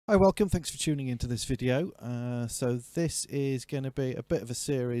Hi, welcome. Thanks for tuning into this video. So this is going to be a bit of a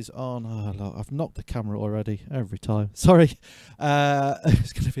series on... Oh, look, I've knocked the camera already every time. Sorry.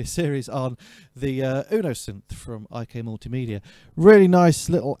 It's going to be a series on the Uno Synth from IK Multimedia. Really nice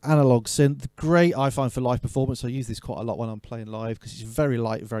little analog synth. Great, I find, for live performance. I use this quite a lot when I'm playing live because it's very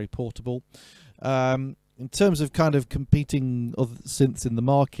light, very portable. In terms of kind of competing other synths in the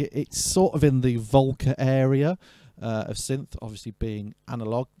market, it's sort of in the Volca area of synth, obviously being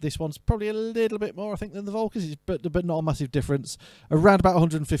analog. This one's probably a little bit more, I think, than the Volcas, but not a massive difference. Around about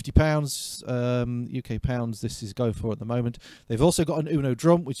 £150 UK pounds this is going for at the moment. They've also got an Uno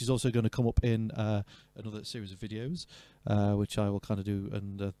drum, which is also going to come up in another series of videos, which I will kind of do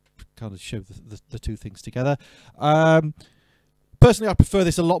and kind of show the two things together. Personally, I prefer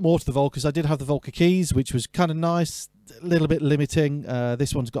this a lot more to the Volcas. I did have the Volca keys, which was kind of nice, a little bit limiting.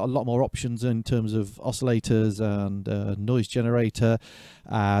 This one's got a lot more options in terms of oscillators and noise generator.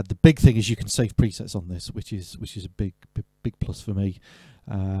 The big thing is you can save presets on this, which is a big plus for me,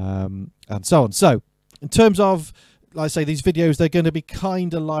 and so on. So, in terms of, like I say, these videos, they're going to be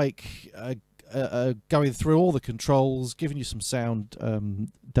kind of like going through all the controls, giving you some sound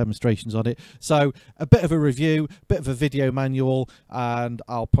demonstrations on it. So a bit of a review, a bit of a video manual, and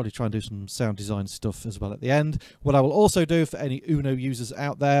I'll probably try and do some sound design stuff as well at the end. What I will also do for any Uno users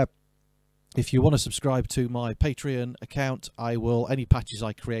out there, if you want to subscribe to my Patreon account, I will, any patches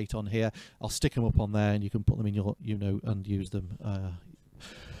I create on here, I'll stick them up on there and you can put them in your Uno and use them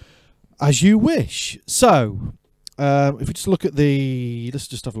as you wish. So if we just look at let's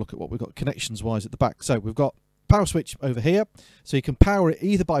just have a look at what we've got connections wise at the back. So we've got power switch over here, so you can power it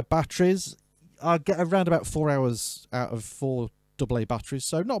either by batteries. I'll get around about 4 hours out of 4 AA batteries,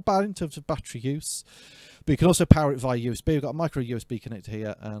 so not bad in terms of battery use. But you can also power it via USB. We've got a micro USB connector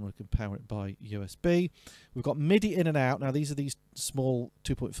here, and we can power it by USB. We've got MIDI in and out. Now these are these small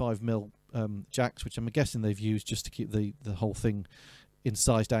 2.5mm jacks, which I'm guessing they've used just to keep the whole thing in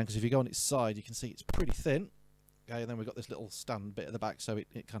size down, because if you go on its side you can see it's pretty thin. Okay, and then we've got this little stand bit at the back, so it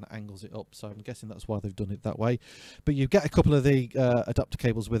kind of angles it up. So I'm guessing that's why they've done it that way. But you get a couple of the adapter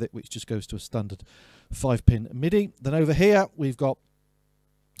cables with it, which just goes to a standard 5-pin MIDI. Then over here we've got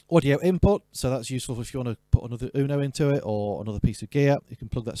audio input, so that's useful if you want to put another Uno into it or another piece of gear. You can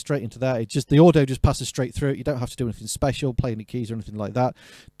plug that straight into there. The audio just passes straight through it. You don't have to do anything special, play any keys or anything like that.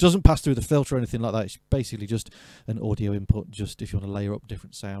 Doesn't pass through the filter or anything like that. It's basically just an audio input, just if you want to layer up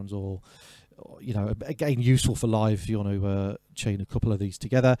different sounds, or you know, again, useful for live if you want to chain a couple of these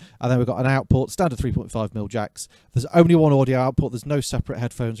together. And then we've got an output, standard 3.5mm jacks. There's only one audio output. There's no separate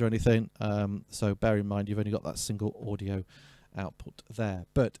headphones or anything, so bear in mind you've only got that single audio output there.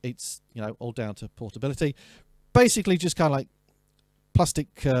 But it's, you know, all down to portability. Basically just kind of like plastic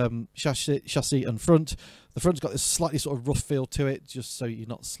chassis and front. The front's got this slightly sort of rough feel to it, just so you're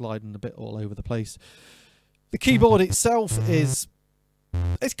not sliding a bit all over the place. The keyboard itself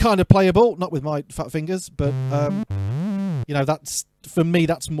it's kind of playable, not with my fat fingers, but you know, that's, for me,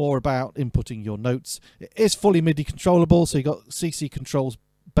 that's more about inputting your notes. It is fully MIDI controllable, so you got CC controls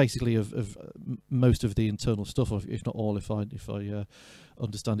basically of most of the internal stuff, if not all, if I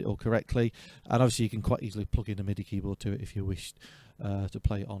understand it all correctly. And obviously you can quite easily plug in a MIDI keyboard to it if you wish to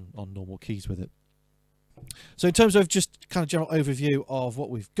play on normal keys with it. So in terms of just kind of general overview of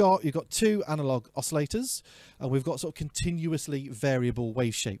what we've got, you've got 2 analog oscillators, and we've got sort of continuously variable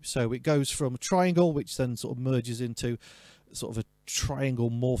wave shape. So it goes from a triangle, which then sort of merges into sort of a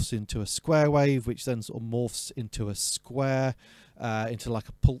triangle, morphs into a square wave, which then sort of morphs into a square, into like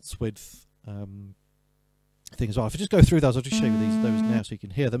a pulse width thing as well. If I just go through those, I'll just show you those now so you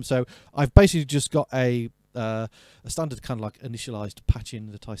can hear them. So I've basically just got a standard kind of like initialized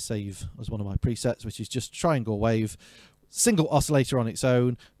patching that I save as one of my presets, which is just triangle wave, single oscillator on its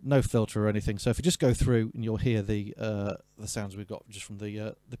own, no filter or anything. So if we just go through, and you'll hear the sounds we've got just from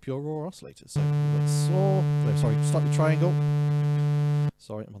the pure raw oscillators. So we've got sorry, start with triangle.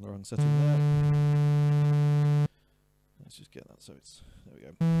 Sorry, I'm on the wrong setting there. Let's just get that, so it's, there we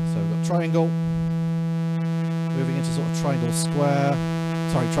go. So we've got triangle, moving into sort of triangle square,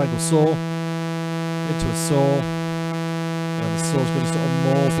 sorry, triangle saw, into a saw, and the saw's going to sort of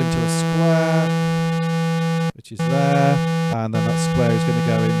morph into a square, which is there, and then that square is going to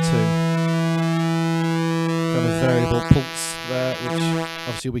go into kind of variable pulse there, which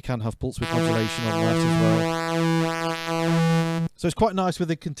obviously we can have pulse width modulation on that as well. So it's quite nice with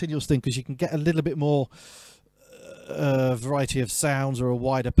the continuous thing, because you can get a little bit more variety of sounds, or a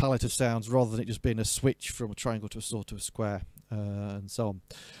wider palette of sounds, rather than it just being a switch from a triangle to a saw to a square. And so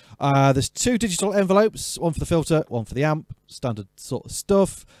on. There's 2 digital envelopes, one for the filter, one for the amp, standard sort of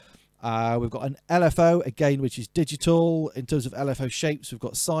stuff. We've got an LFO, again, which is digital. In terms of LFO shapes, we've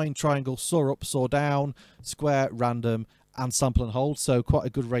got sine, triangle, saw up, saw down, square, random, and sample and hold. So quite a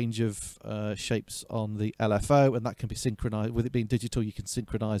good range of shapes on the LFO, and that can be synchronized. With it being digital, you can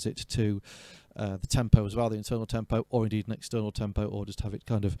synchronize it to the tempo as well, the internal tempo, or indeed an external tempo, or just have it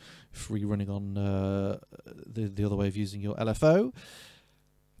kind of free running on the other way of using your LFO.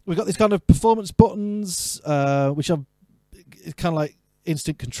 We've got these kind of performance buttons, which are kind of like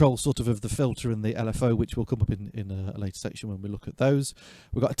instant control sort of the filter and the LFO, which will come up in a later section when we look at those.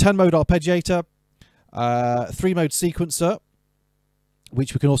 We've got a 10-mode arpeggiator, 3-mode sequencer,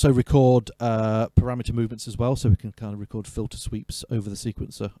 which we can also record parameter movements as well, so we can kind of record filter sweeps over the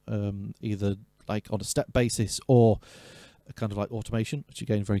sequencer, either like on a step basis or a kind of like automation, which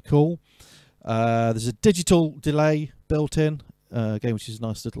again very cool. There's a digital delay built in, again, which is a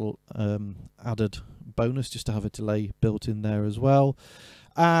nice little added bonus just to have a delay built in there as well.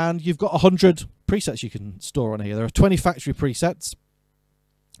 And you've got 100 presets you can store on here. There are 20 factory presets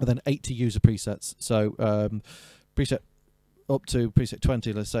and then 80 user presets. So preset up to preset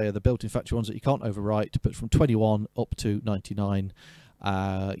 20, let's say, are the built-in factory ones that you can't overwrite, but from 21 up to 99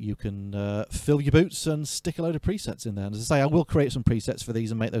 you can fill your boots and stick a load of presets in there. And as I say, I will create some presets for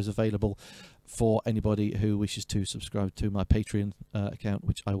these and make those available for anybody who wishes to subscribe to my Patreon account,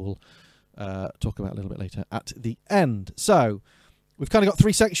 which I will talk about a little bit later at the end. So we've kind of got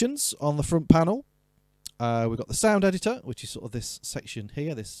 3 sections on the front panel. We've got the sound editor, which is sort of this section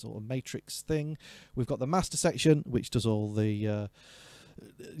here, this sort of matrix thing. We've got the master section, which does all the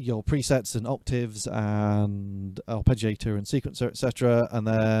your presets and octaves and arpeggiator and sequencer, etc. And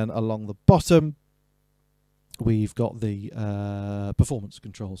then along the bottom, we've got the performance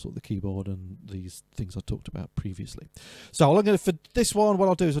controls, or the keyboard and these things I talked about previously. So I'm going to, for this one, what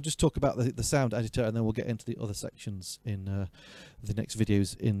I'll do is I'll just talk about the sound editor, and then we'll get into the other sections in the next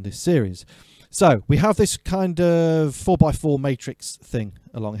videos in this series. So we have this kind of 4x4 matrix thing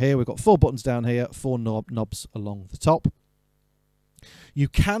along here. We've got 4 buttons down here, 4 knobs along the top. You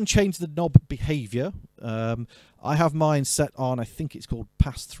can change the knob behavior. I have mine set on, I think it's called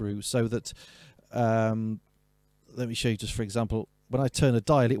pass-through, so that let me show you just for example, when I turn a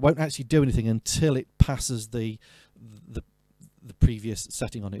dial, it won't actually do anything until it passes the previous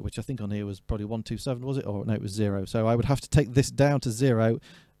setting on it, which I think on here was probably 127, was it? Or no, it was 0. So I would have to take this down to 0,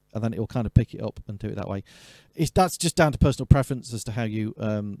 and then it will kind of pick it up and do it that way. That's just down to personal preference as to how you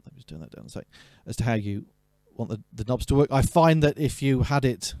let me just turn that down a sec, as to how you want the knobs to work. I find that if you had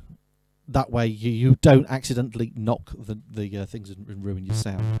it that way, you don't accidentally knock the things and ruin your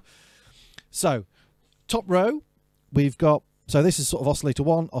sound. So top row, we've got, so this is sort of oscillator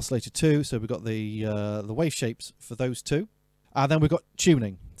 1, oscillator 2, so we've got the wave shapes for those two. And then we've got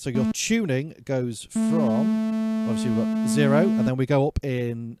tuning. So your tuning goes from, obviously we've got 0, and then we go up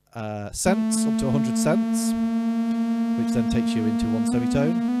in cents, up to 100 cents, which then takes you into 1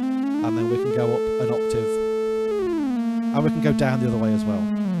 semitone. And then we can go up an octave, and we can go down the other way as well.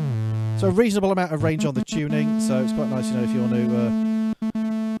 So a reasonable amount of range on the tuning, so it's quite nice, you know, if you want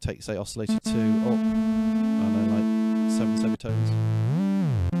to take, say, oscillator 2 up, and then like 7 semitones.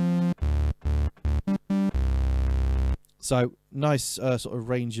 So nice sort of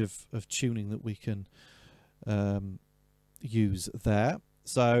range of tuning that we can use there.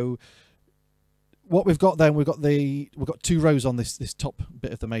 So what we've got then, we've got 2 rows on this top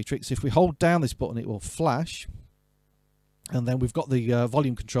bit of the matrix. If we hold down this button, it will flash. And then we've got the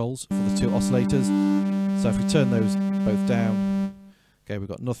volume controls for the 2 oscillators. So if we turn those both down, okay, we've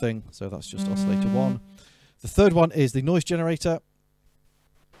got nothing. So that's just oscillator 1. The third one is the noise generator,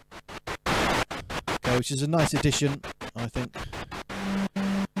 okay, which is a nice addition, I think.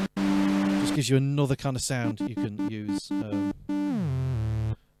 Just gives you another kind of sound you can use for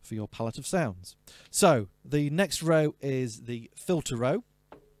your palette of sounds. So the next row is the filter row.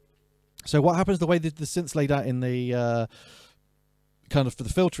 So what happens, the way that the synth's laid out in the kind of for the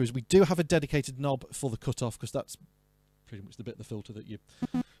filter, is we do have a dedicated knob for the cutoff, because that's pretty much the bit of the filter that you're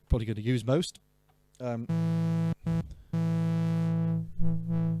probably going to use most. So let's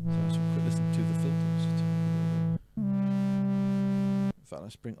quick listen to the filters. In fact,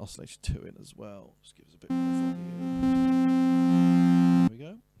 let's bring oscillator 2 in as well. Just give us a bit more volume. There we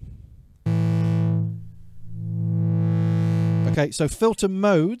go. Okay, so filter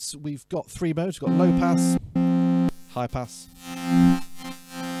modes, we've got 3 modes. We've got low pass, high pass,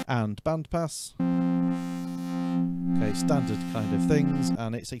 and band pass. Okay, standard kind of things,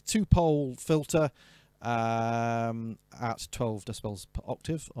 and it's a 2-pole filter at 12 decibels per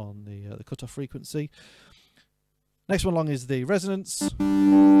octave on the cutoff frequency. Next one along is the resonance.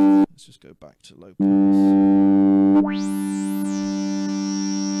 Let's just go back to low pass.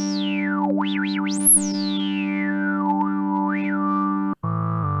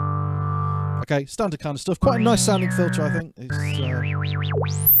 Okay, standard kind of stuff. Quite a nice sounding filter, I think.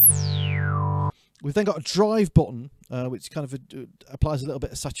 We've then got a drive button, which kind of applies a little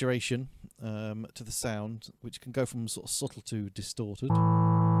bit of saturation to the sound, which can go from sort of subtle to distorted.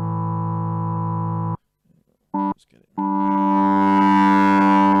 Let's get it.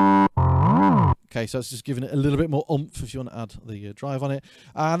 Okay, so it's just giving it a little bit more oomph if you want to add the drive on it.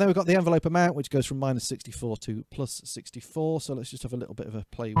 And then we've got the envelope amount, which goes from -64 to +64. So let's just have a little bit of a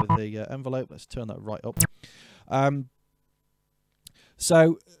play with the envelope. Let's turn that right up.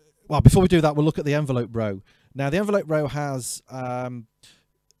 Well, before we do that, we'll look at the envelope row. Now, the envelope row has, in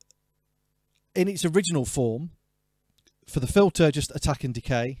its original form, for the filter, just attack and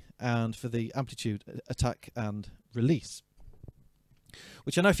decay, and for the amplitude, attack and release.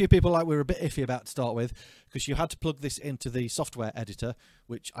 Which I know a few people were a bit iffy about to start with, because you had to plug this into the software editor,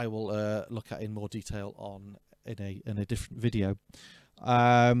 which I will look at in more detail in a different video.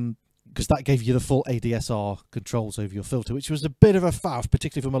 Because that gave you the full ADSR controls over your filter, which was a bit of a faff,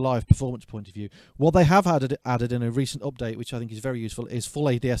 particularly from a live performance point of view. What they have added in a recent update, which I think is very useful, is full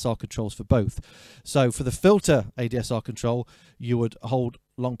ADSR controls for both. So for the filter ADSR control, you would hold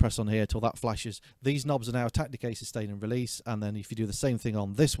long press on here till that flashes. These knobs are now attack, decay, sustain and release, and then if you do the same thing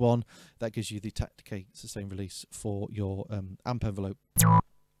on this one, that gives you the attack, decay, sustain, release for your amp envelope.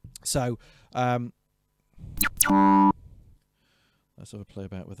 So let's have a play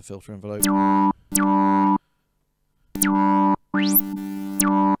about with the filter envelope.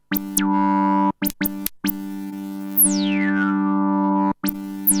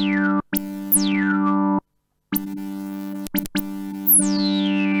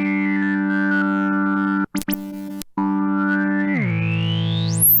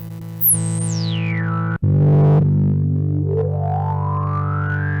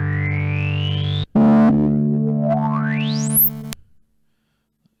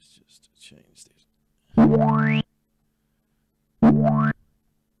 Change these.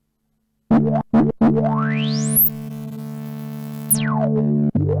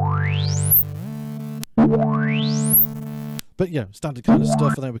 But yeah, standard kind of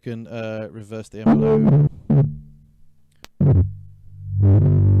stuff, and then we can reverse the envelope.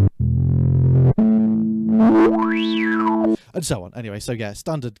 And so on. Anyway, so yeah,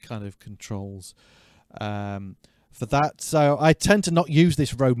 standard kind of controls for that. So I tend to not use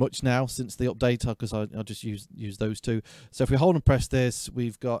this row much now since the update, because I'll just use those two. So if we hold and press this,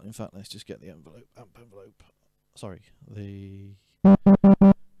 we've got, in fact, let's just get the envelope, amp envelope. Sorry,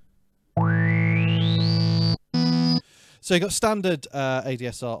 so you've got standard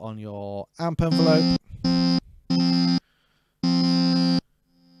ADSR on your amp envelope.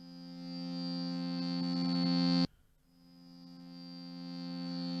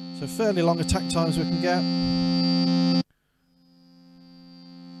 So fairly long attack times we can get.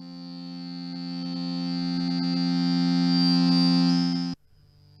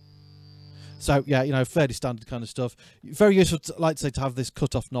 So yeah, you know, fairly standard kind of stuff. Very useful, like to say, to have this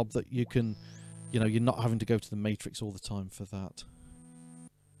cut-off knob that you can, you know, you're not having to go to the matrix all the time for that.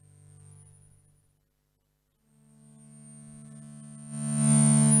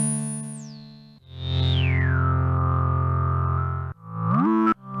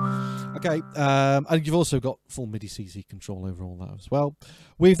 Okay, and you've also got full MIDI CC control over all that as well.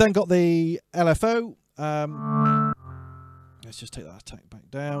 We've then got the LFO. Let's just take that attack back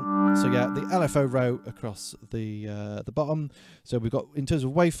down. So yeah, the LFO row across the bottom. So we've got, in terms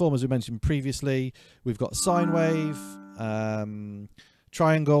of waveform, as we mentioned previously, we've got sine wave,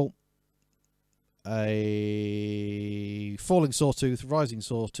 triangle, a falling sawtooth, rising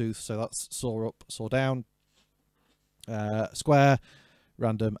sawtooth, so that's saw up, saw down, square,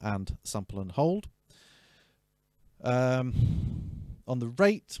 random, and sample and hold. On the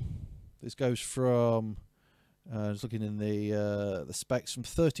rate, this goes from just looking in the specs, from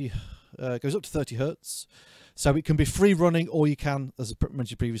 30 goes up to 30 hertz. So it can be free running, or you can, as I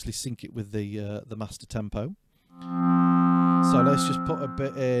mentioned previously, sync it with the master tempo. So let's just put a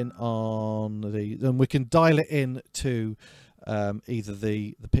bit in on the, and we can dial it in to either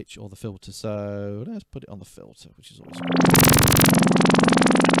the pitch or the filter. So let's put it on the filter, which is always good.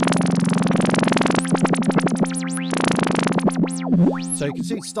 So you can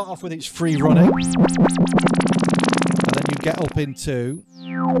see it start off with its free running, and then you get up into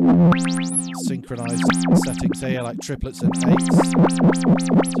synchronized settings here, like triplets and eights. So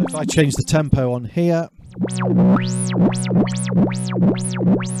if I change the tempo on here,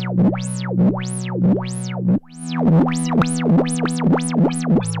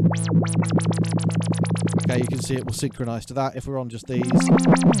 Okay, you can see it will synchronize to that. If we're on just these, the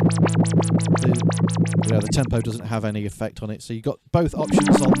tempo doesn't have any effect on it. So you've got both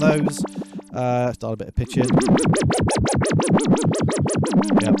options on those. Start a bit of pitching.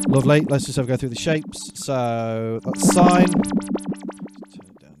 Yeah, lovely. Let's just have a go through the shapes. So that's sine. Turn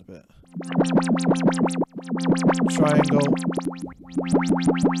it down a bit. Triangle.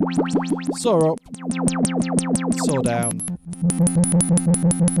 Saw up. Saw down.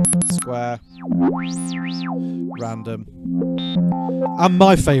 Square. Random. And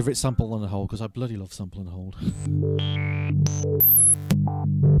my favourite, sample and hold, because I bloody love sample and hold.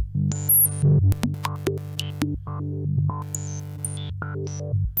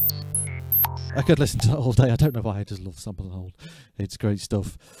 I could listen to that all day. I don't know why. I just love sample and hold. It's great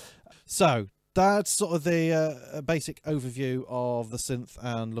stuff. So that's sort of the basic overview of the synth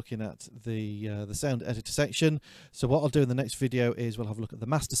and looking at the sound editor section. So what I'll do in the next video is we'll have a look at the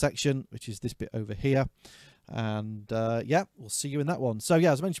master section, which is this bit over here. And yeah, we'll see you in that one. So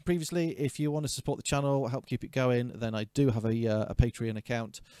yeah, as I mentioned previously, if you want to support the channel, help keep it going, then I do have a Patreon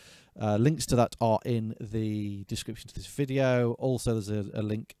account. Links to that are in the description to this video. Also, there's a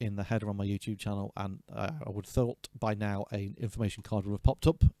link in the header on my YouTube channel, and I would have thought by now an information card would have popped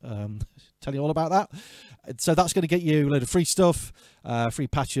up telling you all about that. So that's going to get you a load of free stuff, free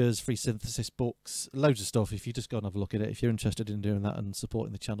patches, free synthesis books, loads of stuff. If you just go and have a look at it, if you're interested in doing that and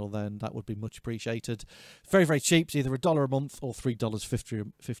supporting the channel, then that would be much appreciated. Very, very cheap. It's either $1 a month or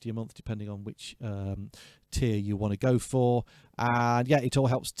 $3.50 a month, depending on which tier you want to go for. And yeah, it all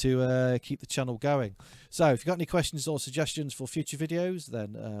helps to keep the channel going. So if you've got any questions or suggestions for future videos,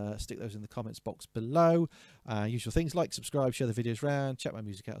 then stick those in the comments box below. Usual things like subscribe, share the videos around, check my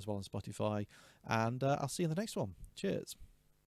music out as well on Spotify, and I'll see you in the next one. Cheers.